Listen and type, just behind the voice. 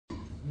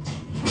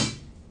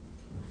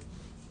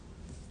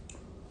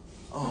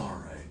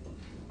All right.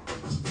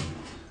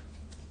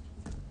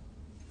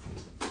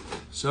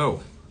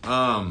 So,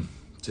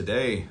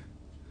 today,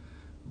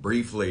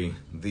 briefly,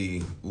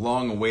 the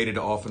long-awaited,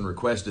 often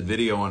requested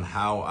video on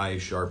how I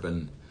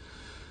sharpen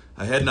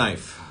a head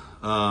knife.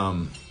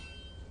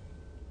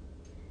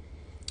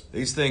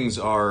 These things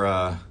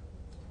are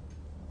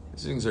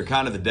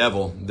kind of the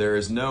devil. There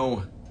is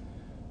no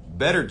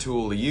better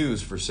tool to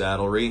use for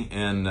saddlery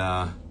and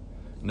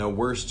no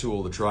worse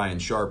tool to try and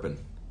sharpen.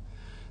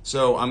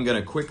 So I'm going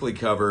to quickly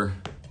cover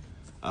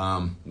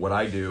what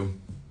I do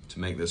to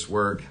make this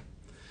work.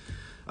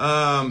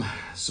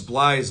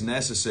 Supplies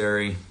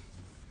necessary.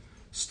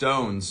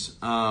 Stones.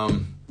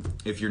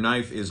 If your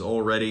knife is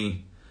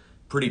already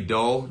pretty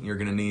dull, you're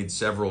going to need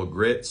several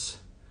grits.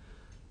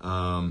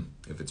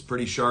 If it's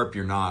pretty sharp,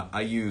 you're not.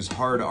 I use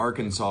hard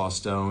Arkansas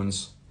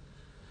stones.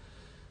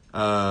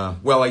 I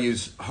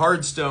use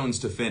hard stones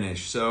to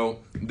finish. So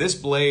this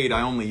blade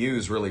I only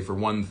use really for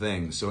one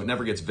thing, so it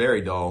never gets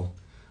very dull.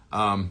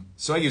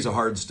 So I use a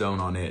hard stone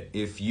on it.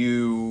 If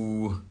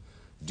you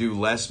do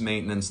less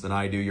maintenance than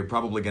I do, you're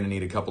probably going to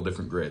need a couple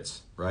different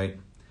grits, right?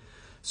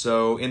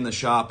 So in the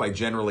shop, I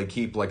generally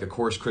keep like a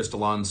coarse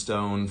crystalline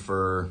stone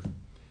for,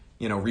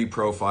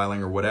 reprofiling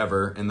or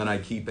whatever. And then I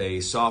keep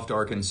a soft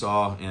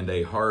Arkansas and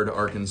a hard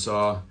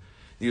Arkansas.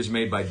 These are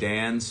made by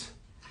Dan's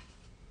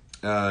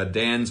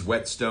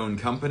Whetstone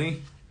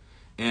Company.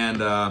 And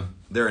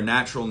they're a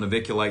natural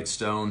naviculite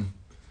stone.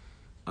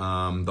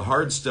 The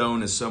hard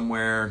stone is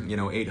somewhere,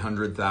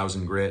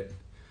 800,000 grit.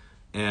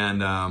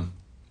 And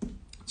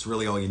it's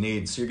really all you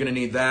need. So you're going to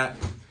need that.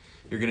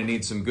 You're going to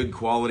need some good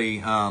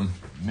quality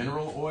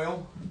mineral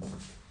oil.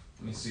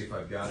 Let me see if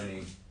I've got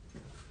any.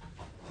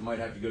 I might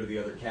have to go to the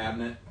other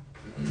cabinet.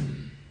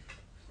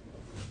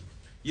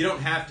 You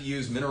don't have to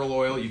use mineral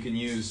oil. You can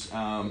use,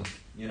 kind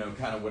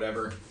of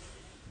whatever,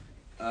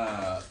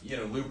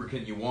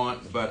 lubricant you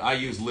want. But I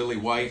use Lily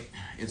White.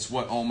 It's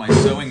what all my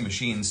sewing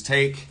machines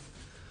take.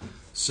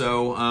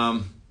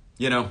 So,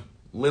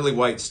 Lily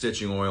White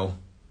stitching oil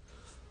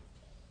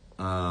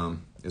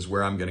is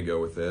where I'm going to go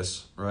with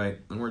this, right?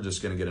 And we're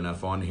just going to get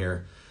enough on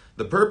here.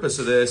 The purpose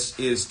of this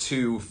is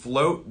to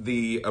float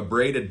the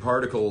abraded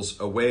particles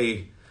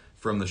away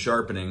from the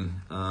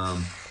sharpening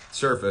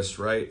surface,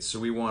 right? So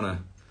we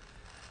want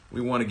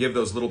to give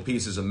those little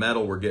pieces of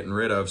metal we're getting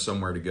rid of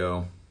somewhere to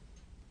go.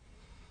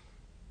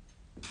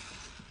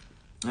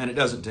 And it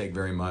doesn't take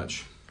very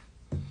much.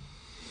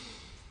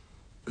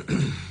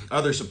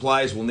 Other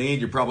supplies we'll need,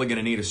 you're probably going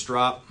to need a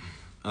strop.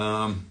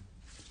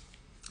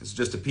 It's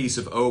just a piece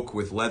of oak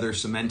with leather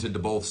cemented to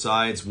both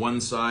sides. One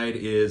side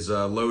is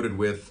loaded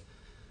with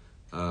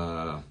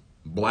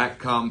black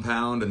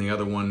compound and the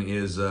other one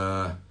is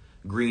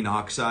green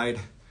oxide.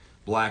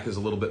 Black is a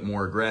little bit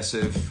more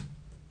aggressive.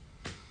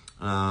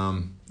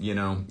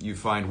 You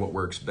find what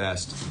works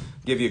best.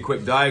 Give you a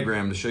quick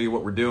diagram to show you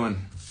what we're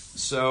doing.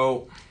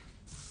 So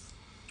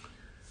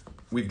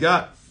we've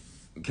got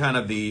kind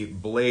of the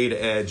blade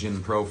edge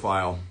in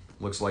profile.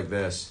 Looks like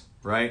this,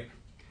 right?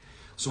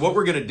 So what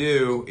we're going to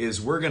do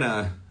is we're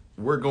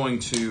going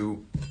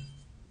to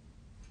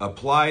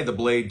apply the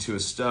blade to a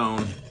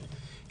stone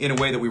in a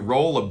way that we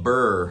roll a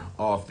burr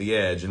off the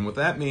edge. And what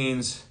that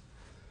means,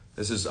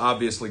 this is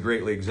obviously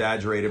greatly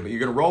exaggerated, but you're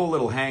going to roll a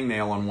little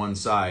hangnail on one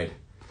side.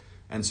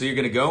 And so you're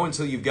going to go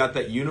until you've got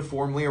that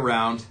uniformly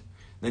around,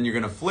 then you're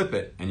going to flip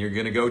it, and you're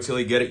going to go till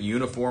you get it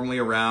uniformly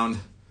around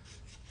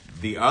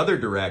the other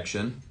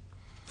direction.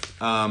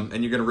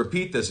 And you're going to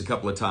repeat this a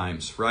couple of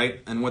times, right?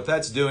 And what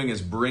that's doing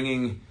is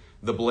bringing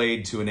the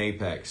blade to an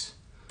apex.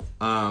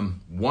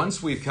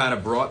 Once we've kind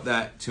of brought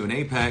that to an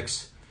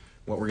apex,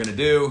 what we're going to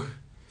do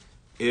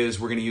is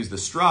we're going to use the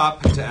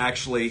strop to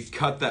actually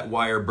cut that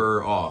wire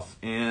burr off.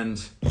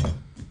 And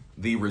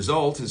the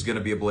result is going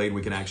to be a blade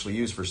we can actually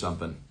use for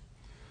something.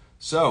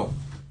 So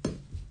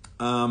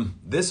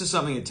this is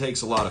something that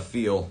takes a lot of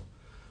feel,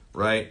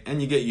 right?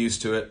 And you get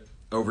used to it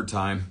over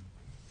time,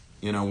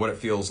 what it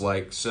feels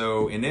like.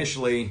 So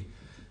initially,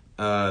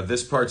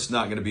 this part's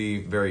not going to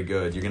be very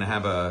good. You're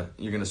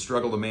going to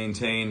struggle to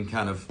maintain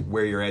kind of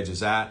where your edge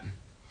is at.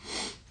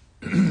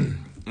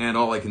 And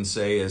all I can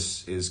say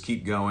is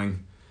keep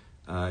going.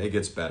 It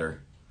gets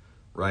better,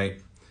 right?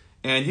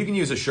 And you can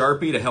use a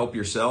Sharpie to help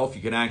yourself.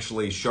 You can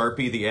actually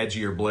Sharpie the edge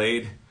of your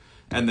blade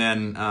and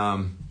then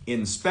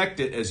inspect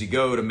it as you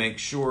go to make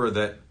sure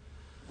that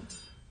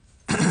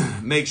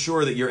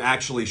you're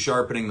actually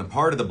sharpening the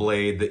part of the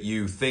blade that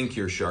you think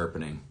you're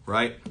sharpening,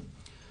 right?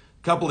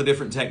 A couple of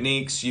different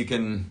techniques. You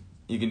can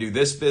do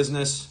this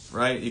business,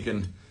 right? You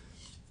can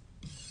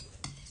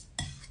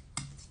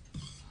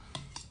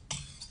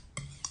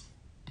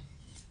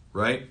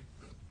right?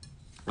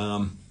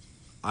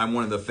 I'm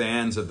one of the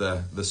fans of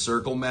the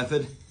circle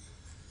method.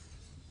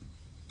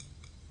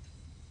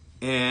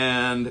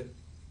 And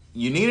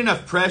you need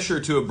enough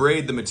pressure to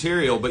abrade the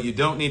material, but you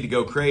don't need to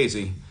go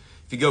crazy.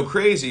 If you go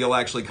crazy, you'll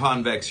actually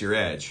convex your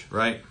edge,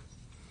 right?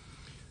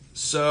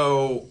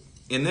 So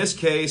in this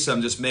case,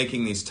 I'm just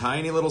making these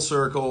tiny little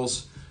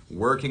circles,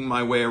 working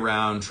my way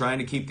around, trying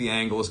to keep the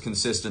angle as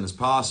consistent as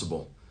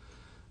possible.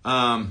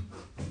 I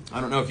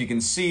don't know if you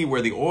can see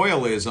where the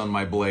oil is on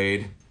my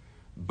blade,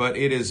 but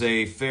it is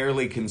a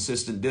fairly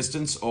consistent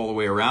distance all the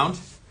way around,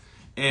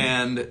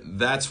 and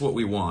that's what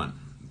we want,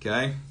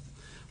 okay?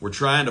 We're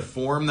trying to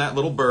form that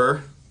little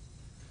burr,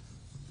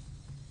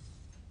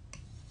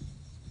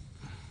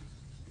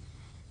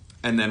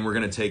 and then we're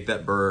going to take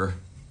that burr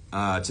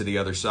to the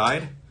other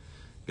side.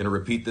 Going to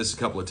repeat this a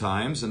couple of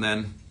times, and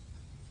then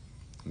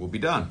we'll be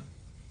done.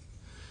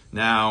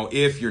 Now,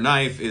 if your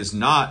knife is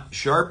not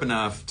sharp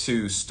enough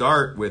to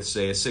start with,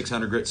 say, a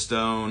 600 grit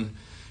stone,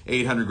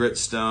 800 grit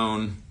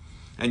stone,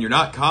 and you're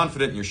not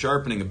confident in your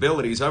sharpening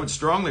abilities, I would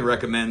strongly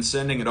recommend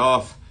sending it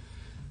off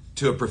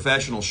to a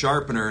professional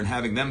sharpener and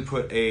having them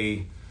put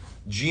a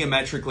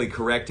geometrically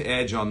correct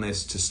edge on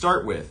this to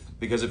start with.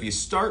 Because if you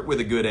start with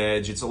a good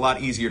edge, it's a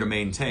lot easier to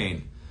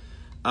maintain.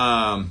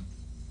 For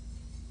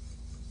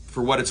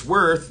what it's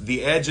worth,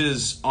 the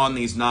edges on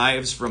these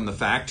knives from the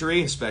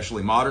factory,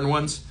 especially modern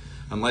ones,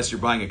 unless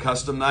you're buying a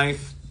custom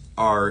knife,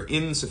 are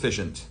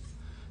insufficient.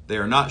 They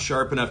are not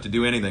sharp enough to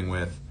do anything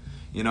with.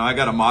 You know, I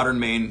got a modern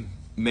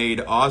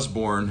made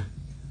Osborne,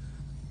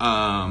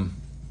 oh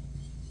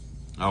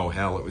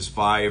hell, it was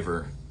 5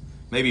 or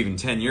maybe even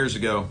 10 years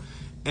ago,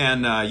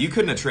 and you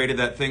couldn't have traded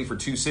that thing for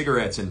 2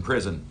 cigarettes in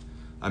prison.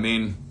 I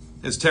mean,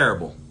 it's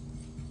terrible.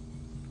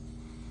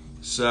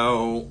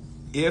 So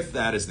if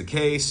that is the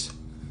case,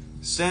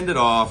 send it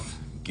off,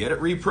 get it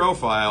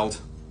reprofiled,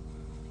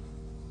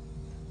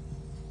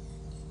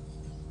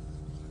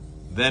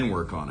 then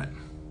work on it.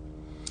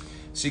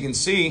 So you can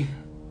see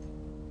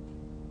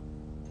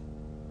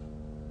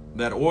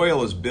that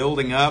oil is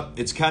building up.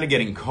 It's kind of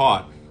getting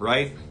caught,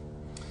 right?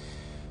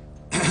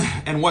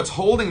 And what's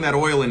holding that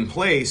oil in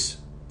place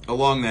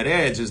along that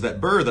edge is that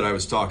burr that I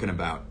was talking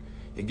about.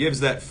 It gives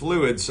that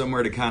fluid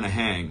somewhere to kind of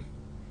hang.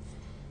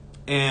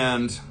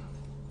 And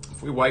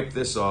if we wipe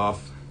this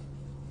off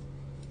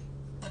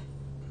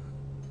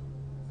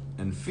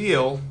and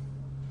feel,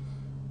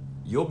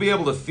 you'll be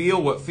able to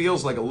feel what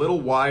feels like a little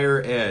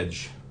wire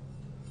edge.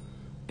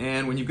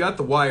 And when you've got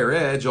the wire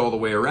edge all the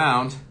way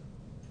around,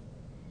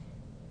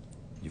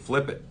 you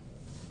flip it.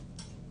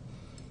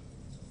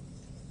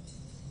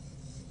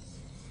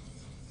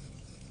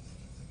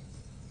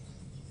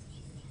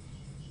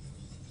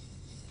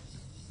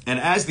 And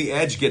as the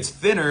edge gets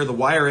thinner, the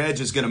wire edge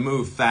is going to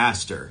move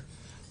faster,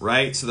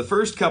 right? So the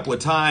first couple of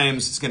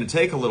times, it's going to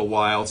take a little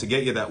while to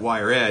get you that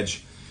wire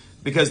edge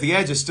because the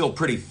edge is still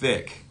pretty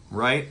thick,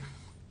 right?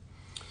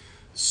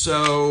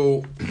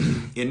 So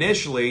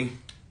initially,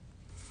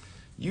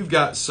 you've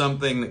got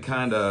something that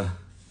kind of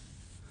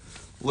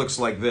looks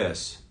like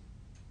this,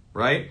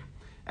 right?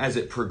 As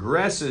it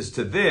progresses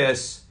to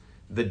this,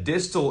 the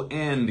distal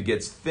end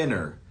gets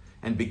thinner.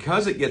 And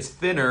because it gets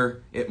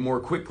thinner, it more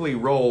quickly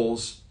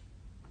rolls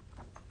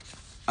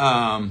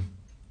to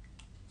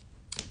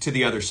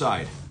the other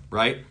side,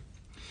 right?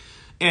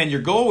 And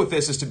your goal with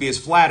this is to be as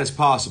flat as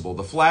possible.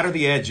 The flatter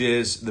the edge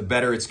is, the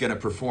better it's going to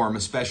perform,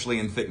 especially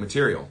in thick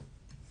material.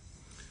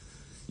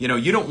 You know,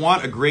 you don't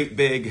want a great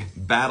big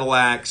battle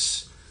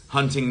axe,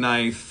 hunting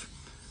knife,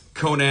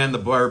 Conan the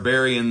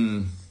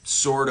Barbarian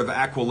sort of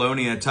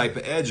Aquilonia type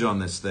of edge on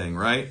this thing,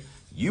 right?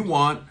 You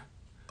want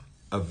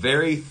a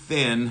very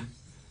thin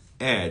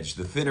edge.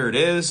 The thinner it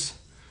is,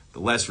 the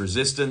less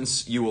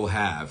resistance you will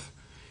have.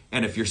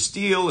 And if your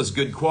steel is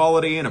good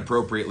quality and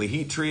appropriately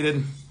heat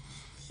treated,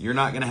 you're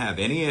not going to have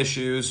any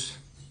issues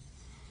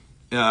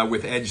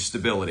with edge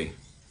stability.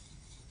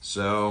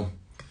 So,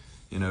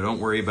 you know, don't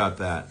worry about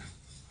that.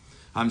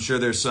 I'm sure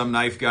there's some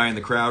knife guy in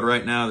the crowd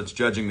right now that's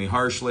judging me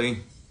harshly.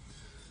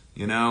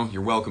 You know,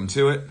 you're welcome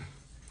to it.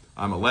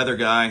 I'm a leather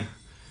guy,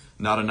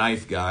 not a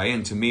knife guy.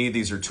 And to me,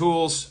 these are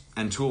tools,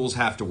 and tools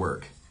have to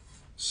work.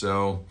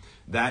 So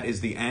that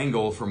is the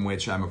angle from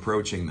which I'm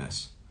approaching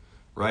this,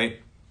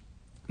 right?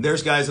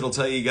 There's guys that'll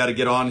tell you got to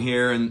get on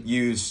here and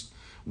use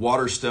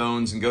water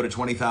stones and go to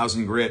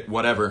 20,000 grit,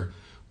 whatever.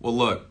 Well,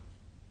 look,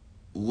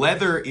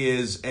 leather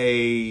is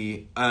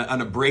an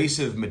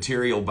abrasive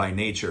material by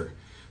nature.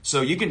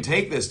 So you can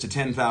take this to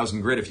 10,000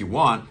 grit if you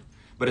want,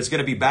 but it's going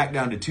to be back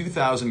down to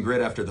 2,000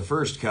 grit after the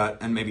first cut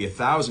and maybe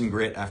 1,000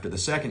 grit after the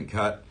second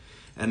cut.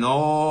 And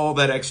all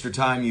that extra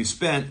time you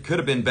spent could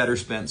have been better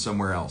spent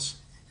somewhere else.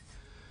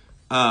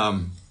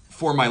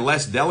 For my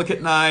less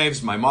delicate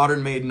knives, my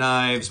modern made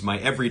knives, my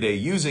everyday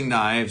using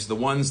knives, the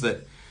ones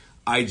that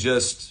I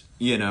just,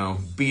 you know,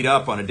 beat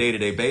up on a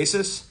day-to-day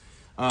basis,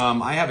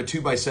 I have a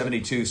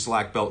 2x72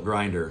 slack belt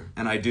grinder,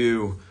 and I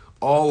do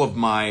all of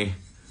my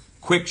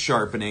quick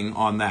sharpening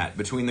on that.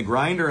 Between the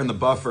grinder and the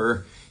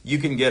buffer, you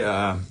can get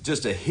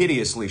just a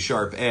hideously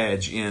sharp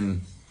edge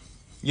in,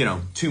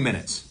 2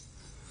 minutes.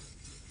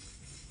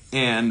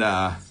 And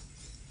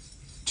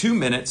 2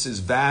 minutes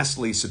is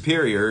vastly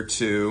superior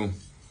to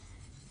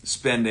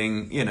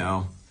spending,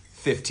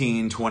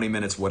 15, 20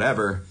 minutes,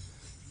 whatever,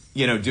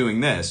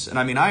 doing this. And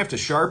I mean, I have to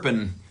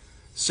sharpen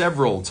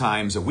several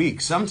times a week,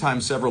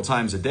 sometimes several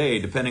times a day,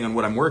 depending on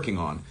what I'm working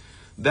on.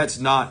 That's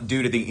not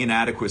due to the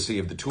inadequacy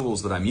of the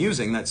tools that I'm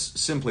using. That's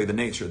simply the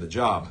nature of the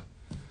job.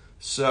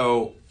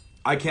 So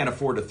I can't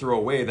afford to throw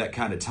away that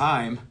kind of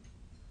time,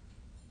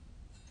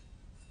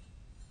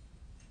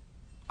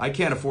 I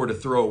can't afford to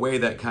throw away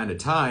that kind of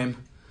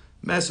time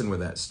messing with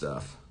that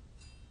stuff.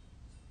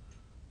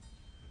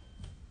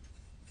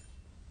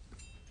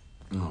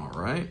 All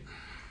right.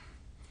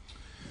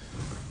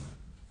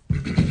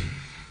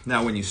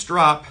 Now when you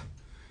strop,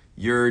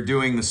 you're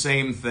doing the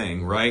same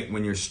thing, right?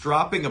 When you're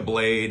stropping a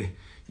blade,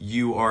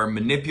 you are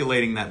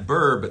manipulating that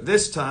burr, but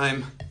this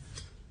time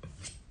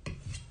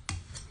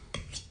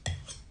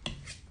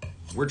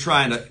we're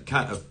trying to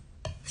kind of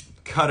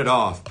cut it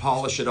off,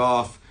 polish it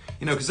off,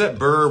 you know, because that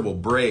burr will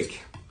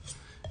break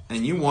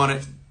and you want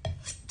it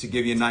to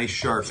give you a nice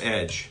sharp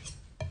edge.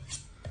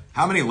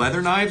 How many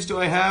leather knives do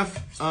I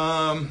have?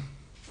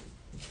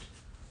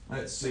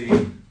 Let's see.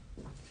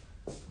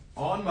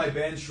 On my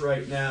bench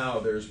right now,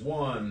 there's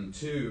 1,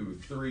 2,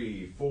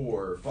 3,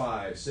 4,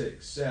 5,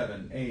 6,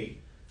 7,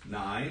 8,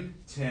 9,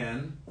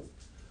 10,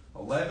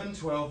 11,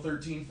 12,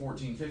 13,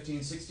 14,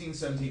 15, 16,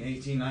 17,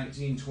 18,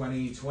 19,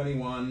 20,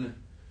 21,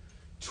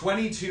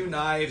 22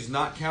 knives,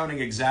 not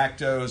counting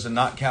X-Actos and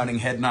not counting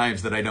head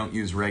knives that I don't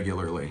use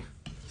regularly.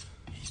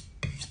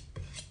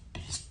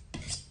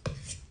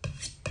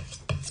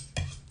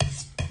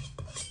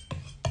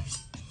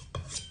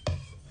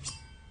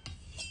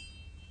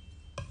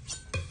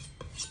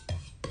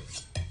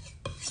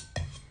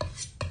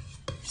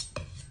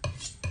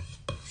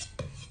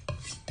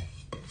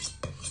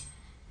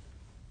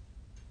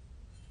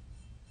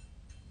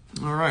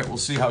 All right, we'll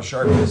see how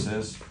sharp this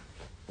is.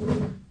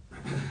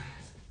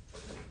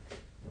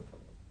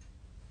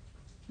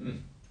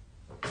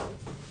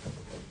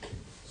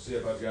 See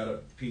if I've got a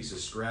piece of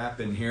scrap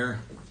in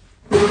here.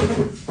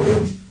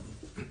 I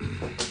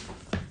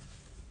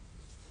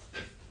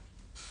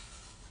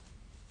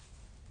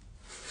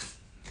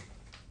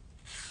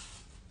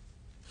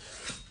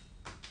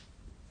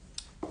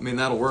mean,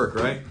 that'll work,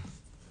 right?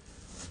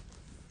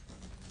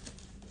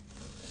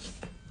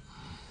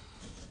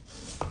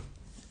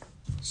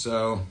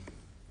 So,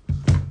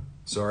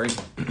 sorry,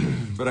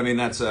 but I mean,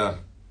 that's a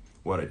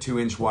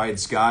 2-inch wide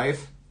skive.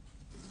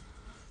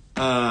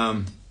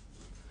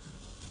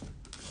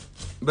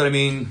 But I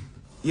mean,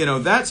 you know,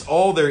 that's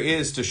all there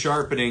is to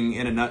sharpening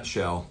in a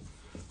nutshell,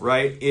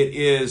 right? It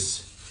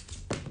is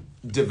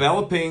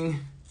developing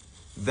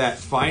that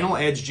final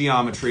edge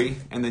geometry,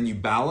 and then you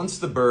balance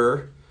the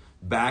burr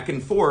back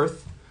and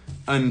forth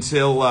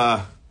until,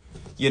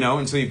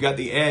 until you've got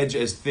the edge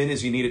as thin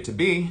as you need it to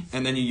be,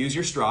 and then you use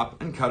your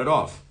strop and cut it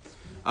off.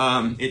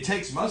 It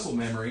takes muscle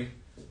memory,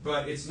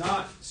 but it's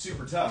not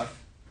super tough.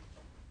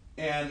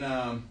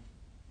 And,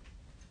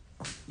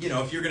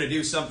 if you're going to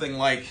do something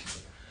like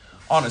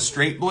on a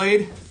straight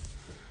blade,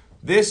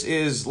 this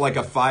is like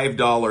a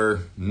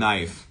 $5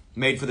 knife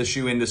made for the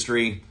shoe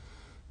industry.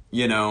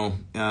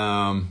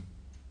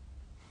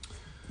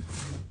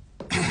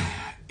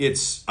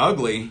 It's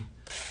ugly,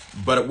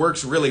 but it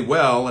works really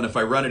well. And if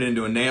I run it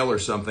into a nail or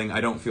something,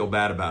 I don't feel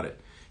bad about it.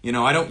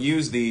 I don't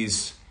use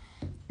these,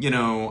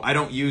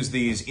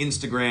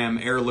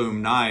 Instagram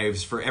heirloom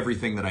knives for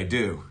everything that I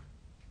do.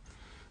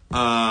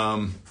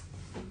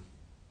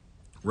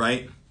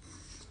 Right?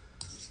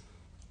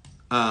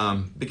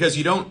 Because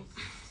you don't,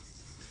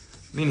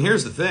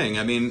 here's the thing.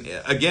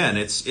 Again,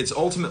 it's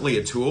ultimately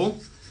a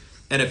tool.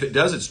 And if it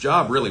does its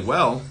job really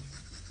well,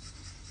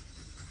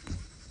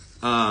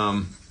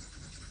 it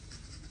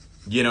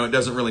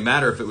doesn't really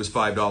matter if it was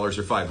 $5 or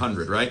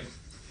 $500, right?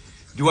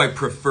 Do I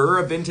prefer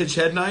a vintage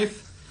head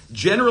knife?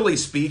 Generally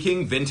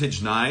speaking,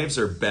 vintage knives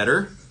are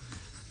better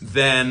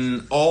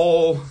than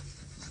all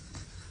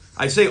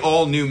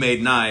new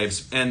made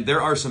knives. And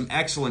there are some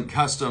excellent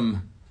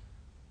custom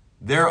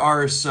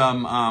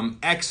custom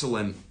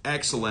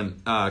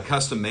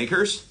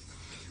makers.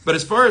 But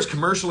as far as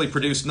commercially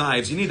produced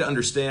knives, you need to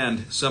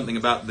understand something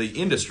about the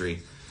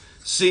industry.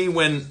 See,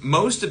 when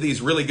most of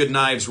these really good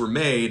knives were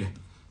made,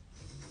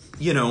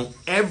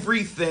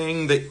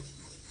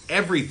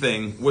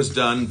 everything was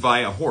done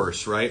via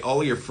horse, right? All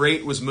of your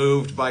freight was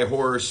moved by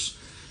horse.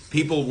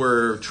 People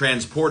were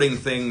transporting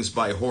things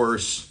by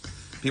horse.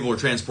 People were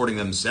transporting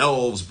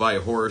themselves by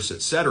horse,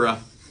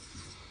 etc.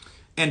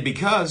 And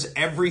because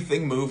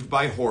everything moved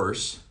by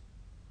horse,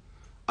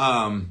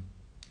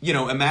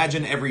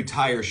 imagine every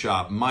tire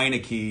shop,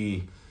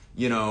 Meineke,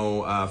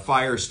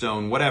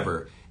 Firestone,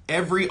 whatever.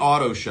 Every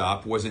auto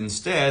shop was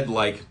instead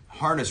like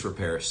harness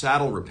repair,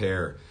 saddle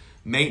repair,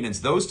 maintenance,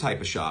 those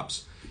type of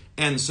shops.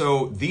 And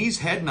so these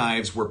head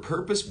knives were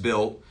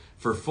purpose-built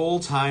for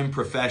full-time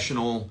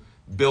professional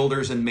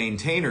builders and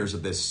maintainers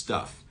of this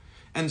stuff.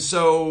 And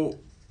so,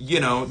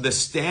 the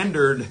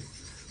standard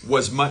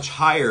was much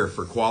higher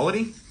for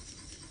quality.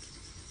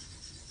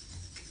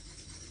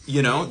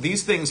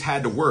 These things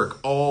had to work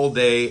all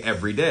day,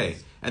 every day.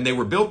 And they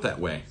were built that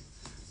way.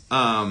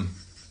 And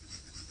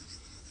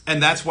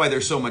that's why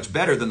they're so much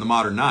better than the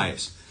modern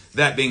knives.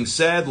 That being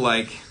said,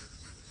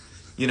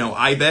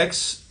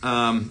 Ibex,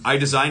 I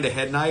designed a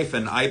head knife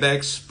and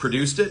Ibex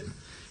produced it.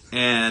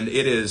 And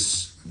it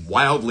is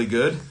wildly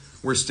good.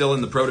 We're still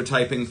in the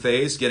prototyping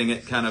phase, getting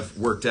it kind of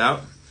worked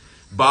out.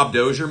 Bob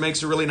Dozier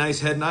makes a really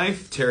nice head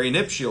knife. Terry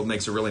Nipshield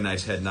makes a really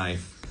nice head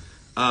knife.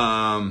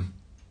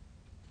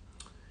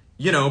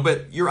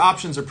 but your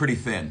options are pretty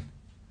thin.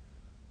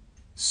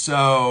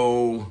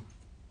 So,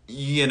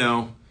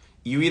 you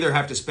either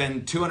have to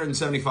spend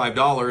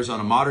 $275 on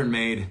a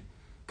modern-made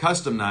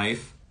custom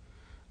knife,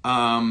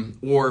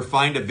 or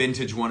find a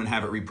vintage one and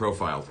have it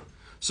reprofiled.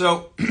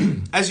 So,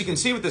 as you can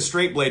see with this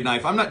straight blade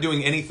knife, I'm not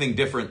doing anything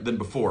different than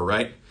before,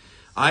 right?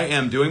 I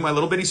am doing my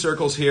little bitty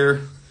circles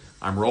here.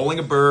 I'm rolling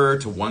a burr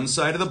to one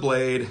side of the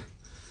blade.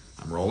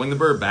 I'm rolling the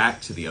burr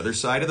back to the other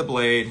side of the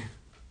blade.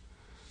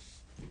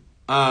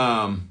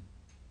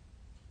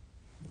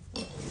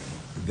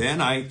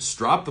 Then I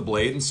strop the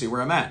blade and see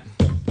where I'm at.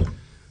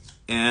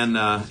 And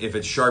if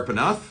it's sharp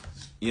enough,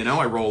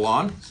 I roll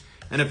on.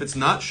 And if it's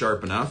not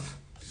sharp enough,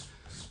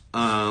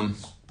 I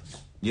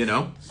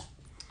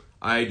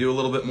do a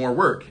little bit more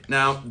work.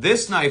 Now,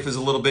 this knife is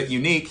a little bit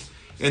unique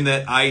in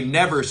that I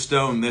never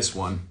stone this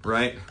one,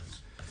 right?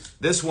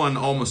 This one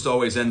almost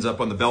always ends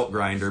up on the belt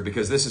grinder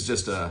because this is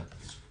a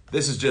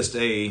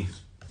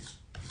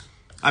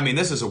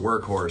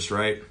workhorse,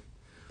 right?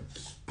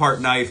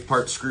 Part knife,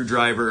 part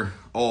screwdriver,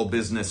 all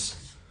business.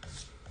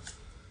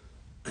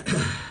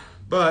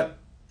 But,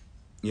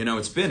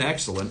 it's been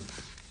excellent.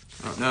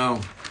 I don't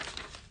know.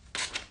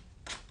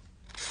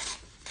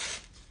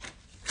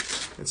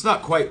 It's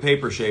not quite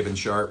paper shaven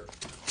sharp.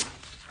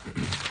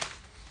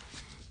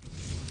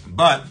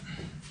 But,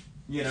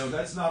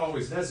 that's not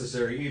always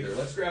necessary either.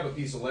 Let's grab a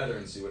piece of leather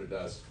and see what it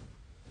does.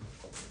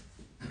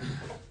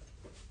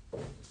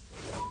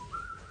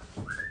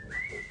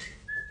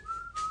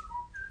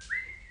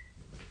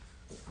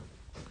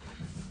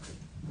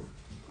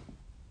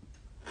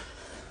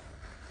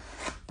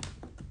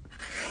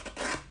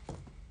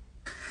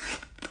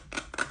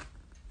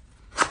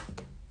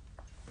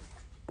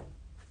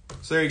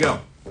 So there you go,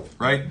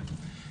 right?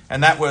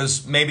 And that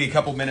was maybe a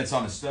couple minutes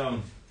on a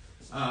stone.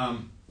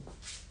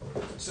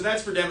 So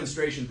that's for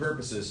demonstration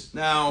purposes.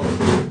 Now,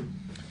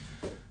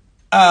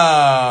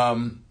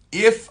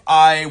 if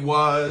I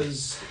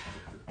was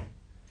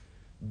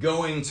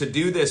going to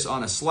do this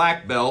on a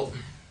slack belt,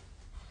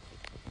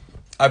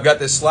 I've got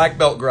this slack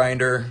belt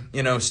grinder,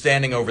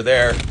 standing over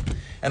there.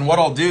 And what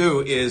I'll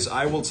do is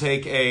I will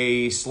take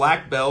a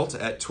slack belt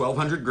at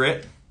 1200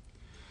 grit.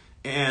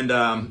 And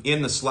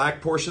in the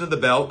slack portion of the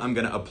belt, I'm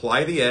going to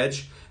apply the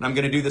edge. And I'm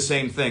going to do the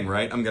same thing,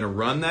 right? I'm going to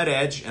run that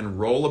edge and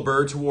roll a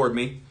burr toward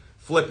me.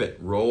 Flip it,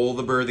 roll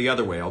the burr the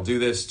other way. I'll do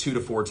this 2 to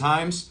 4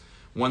 times.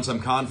 Once I'm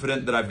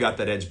confident that I've got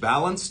that edge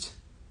balanced,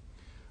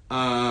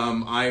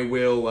 I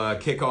will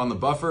kick on the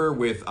buffer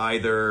with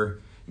either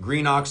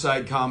green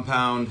oxide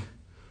compound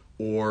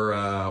or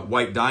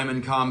white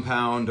diamond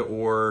compound,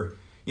 or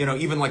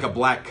even like a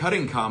black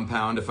cutting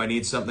compound if I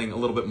need something a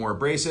little bit more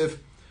abrasive.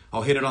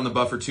 I'll hit it on the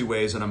buffer 2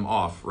 ways and I'm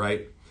off,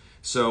 right?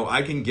 So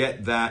I can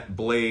get that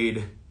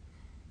blade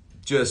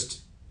just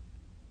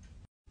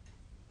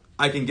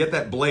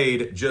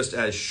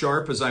as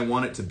sharp as I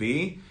want it to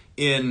be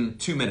in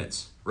 2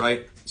 minutes,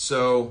 right?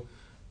 So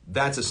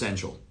that's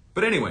essential.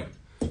 But anyway,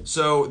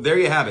 so there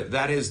you have it.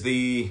 That is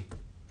the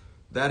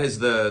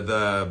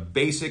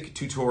basic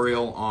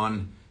tutorial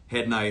on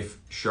head knife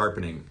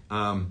sharpening.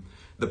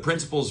 The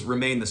principles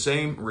remain the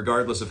same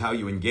regardless of how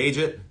you engage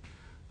it.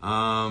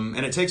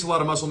 And it takes a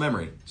lot of muscle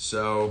memory.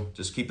 So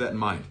just keep that in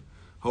mind.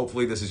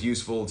 Hopefully this is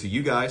useful to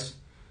you guys.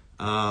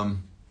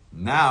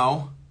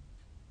 Now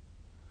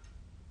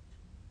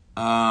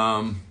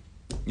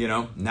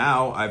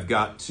I've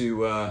got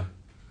to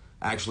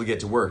actually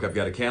get to work. I've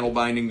got a candle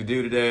binding to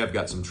do today. I've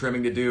got some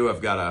trimming to do.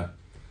 I've got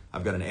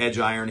an edge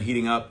iron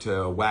heating up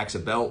to wax a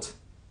belt.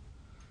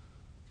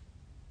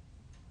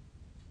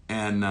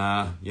 And,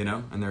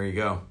 and there you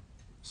go.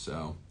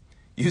 So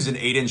use an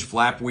 8-inch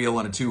flap wheel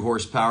on a 2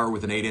 horsepower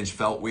with an 8-inch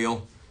felt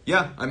wheel.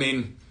 Yeah,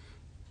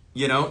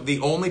 the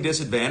only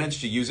disadvantage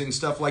to using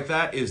stuff like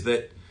that is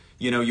that,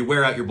 you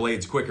wear out your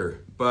blades quicker.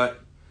 But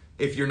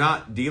if you're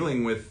not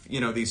dealing with,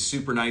 these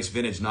super nice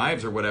vintage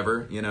knives or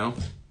whatever,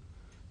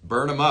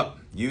 burn them up,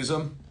 use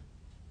them,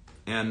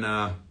 and,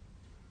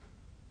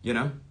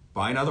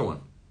 buy another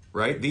one,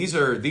 right? These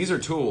are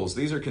tools.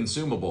 These are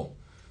consumable.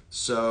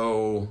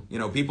 So,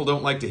 people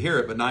don't like to hear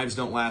it, but knives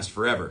don't last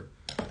forever.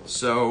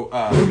 So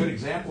a good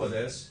example of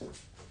this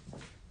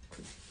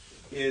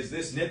is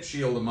this nip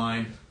shield of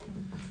mine.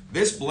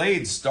 This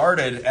blade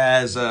started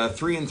as a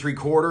 3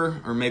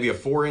 3/4 or maybe a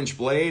 4-inch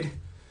blade.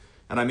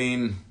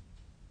 And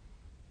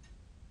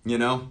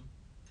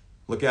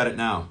look at it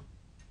now.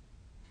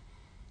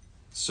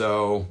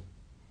 So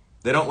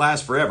they don't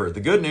last forever.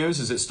 The good news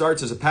is it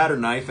starts as a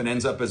pattern knife and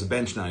ends up as a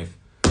bench knife.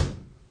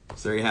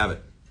 So there you have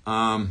it.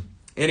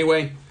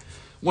 Anyway,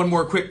 one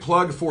more quick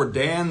plug for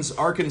Dan's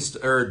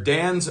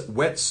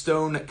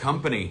Whetstone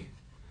Company.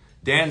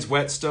 Dan's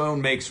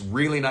Whetstone makes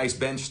really nice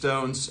bench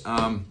stones.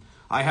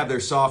 I have their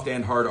soft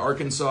and hard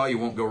Arkansas. You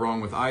won't go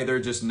wrong with either.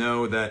 Just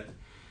know that,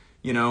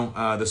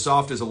 the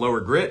soft is a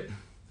lower grit.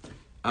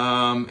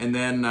 And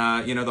then,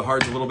 the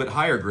hard's a little bit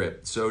higher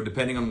grit. So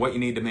depending on what you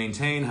need to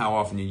maintain, how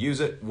often you use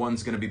it,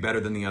 one's going to be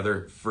better than the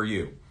other for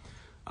you.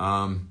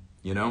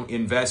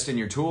 Invest in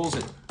your tools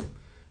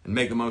and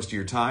make the most of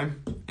your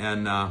time.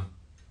 And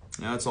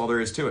that's all there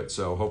is to it.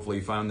 So hopefully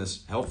you found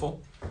this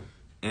helpful,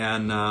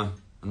 and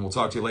we'll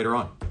talk to you later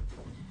on.